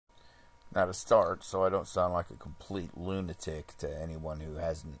Now to start, so I don't sound like a complete lunatic to anyone who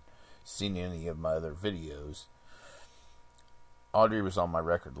hasn't seen any of my other videos, Audri was on my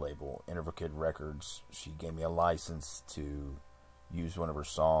record label, Intervocid Records. She gave me a license to use one of her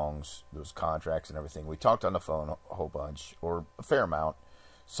songs, those contracts and everything. We talked on the phone a whole bunch, or a fair amount.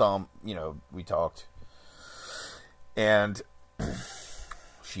 Some, we talked. And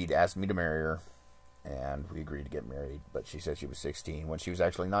she'd asked me to marry her, and we agreed to get married. But she said she was 16 when she was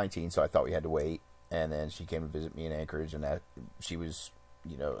actually 19, so I thought we had to wait. And then she came to visit me in Anchorage, and that she was,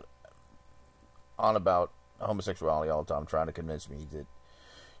 on about homosexuality all the time, trying to convince me that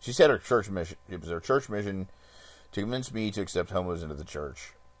she said her church mission, it was her church mission to convince me to accept homos into the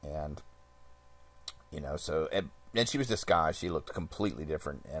church. And and she was disguised. She looked completely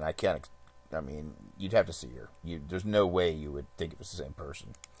different, and you'd have to see her. There's no way you would think it was the same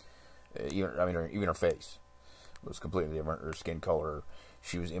person. Even her face was completely different. Her skin color,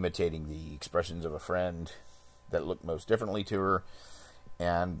 she was imitating the expressions of a friend that looked most differently to her,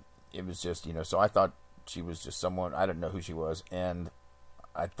 and it was just, so I thought she was just someone, I didn't know who she was, and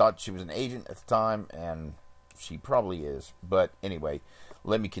I thought she was an agent at the time, and she probably is. But anyway,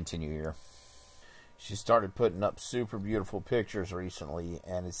 let me continue here. She started putting up super beautiful pictures recently,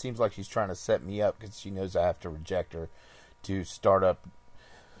 and it seems like she's trying to set me up because she knows I have to reject her to start up,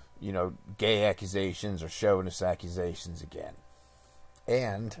 gay accusations or chauvinist accusations again.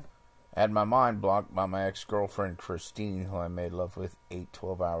 And I had my mind blocked by my ex-girlfriend Christine, who I made love with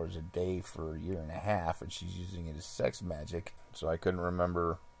 8-12 hours a day for a year and a half, and she's using it as sex magic, so I couldn't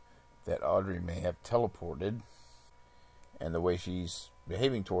remember that Audri may have teleported. And the way she's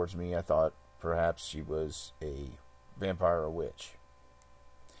behaving towards me, I thought perhaps she was a vampire or witch.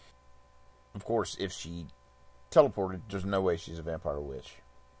 Of course, if she teleported, there's no way she's a vampire or witch.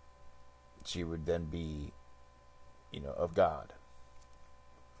 She would then be, of God.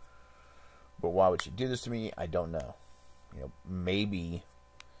 But why would she do this to me? I don't know. Maybe.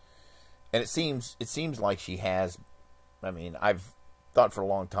 And it seems like she has. I've thought for a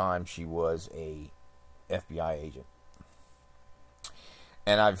long time she was a FBI agent.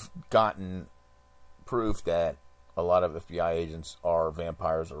 And I've gotten proof that a lot of FBI agents are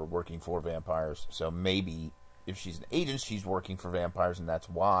vampires or working for vampires. So maybe if she's an agent, she's working for vampires, and that's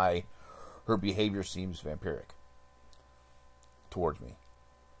why her behavior seems vampiric towards me.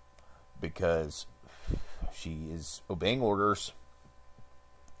 Because she is obeying orders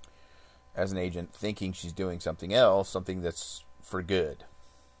as an agent, thinking she's doing something else, something that's for good.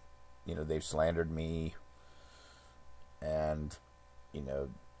 They've slandered me, and,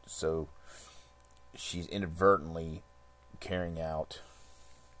 so she's inadvertently carrying out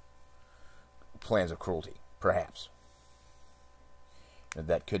plans of cruelty, perhaps. And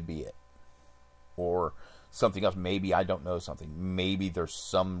that could be it. Or something else. Maybe I don't know something. Maybe there's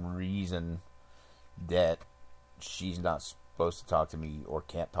some reason that she's not supposed to talk to me or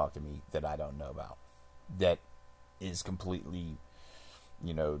can't talk to me that I don't know about. That is completely,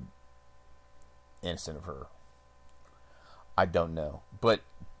 innocent of her. I don't know. But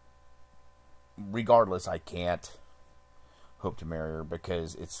regardless, I can't hope to marry her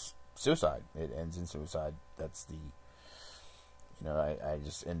because it's suicide. It ends in suicide. That's the, I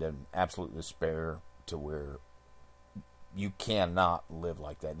just end in absolute despair to where you cannot live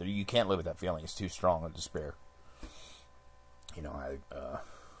like that. You can't live with that feeling. It's too strong of despair.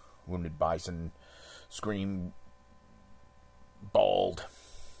 Wounded bison screamed, bawled,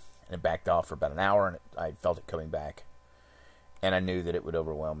 and it backed off for about an hour, and I felt it coming back. And I knew that it would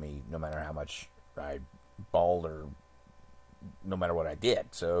overwhelm me no matter how much I bawled or no matter what I did.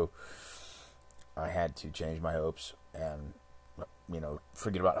 So I had to change my hopes and,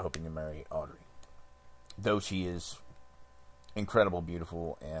 forget about hoping to marry Audri. Though she is incredible,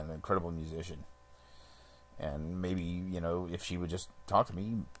 beautiful, and an incredible musician. And maybe, if she would just talk to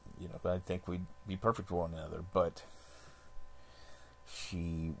me, I think we'd be perfect for one another. But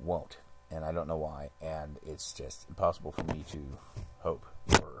she won't. And I don't know why. And it's just impossible for me to hope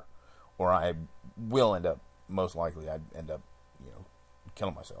for her. Or I will end up, most likely, I'd end up,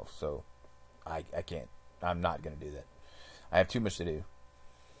 killing myself. So I can't. I'm not going to do that. I have too much to do.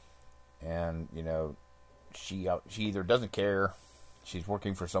 And, she either doesn't care, she's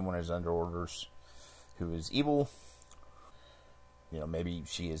working for someone who's under orders, who is evil. Maybe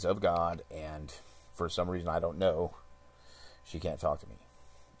she is of God, and for some reason I don't know, she can't talk to me.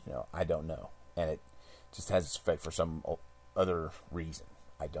 I don't know. And it just has its effect for some other reason.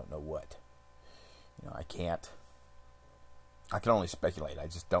 I don't know what. I can only speculate. I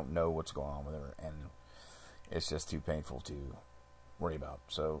just don't know what's going on with her, and it's just too painful to worry about.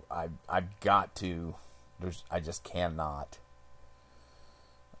 So I've got to, I just cannot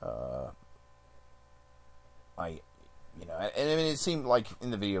you know, and I mean, it seemed like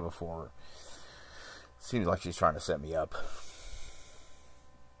in the video before, it seemed like she's trying to set me up.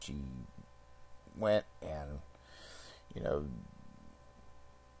 She went and, you know,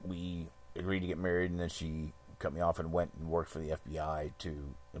 we agreed to get married, and then she cut me off and went and worked for the FBI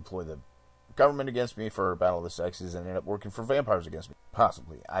to employ the government against me for Battle of the Sexes, and ended up working for vampires against me.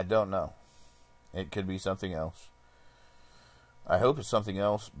 Possibly. I don't know. It could be something else. I hope it's something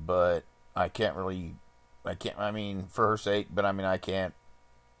else, but I can't, I mean, for her sake, but I mean, I can't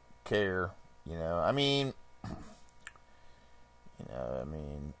care, you know. I mean,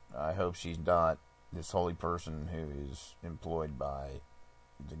 I hope she's not this holy person who is employed by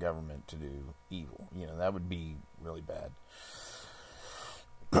the government to do evil. You know, that would be really bad.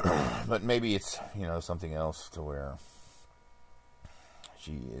 But maybe it's, you know, something else to where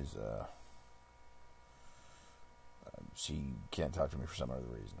she is, she can't talk to me for some other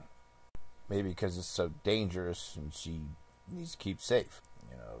reason. Maybe because it's so dangerous and she needs to keep safe,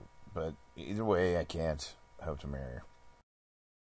 you know. But either way, I can't hope to marry her.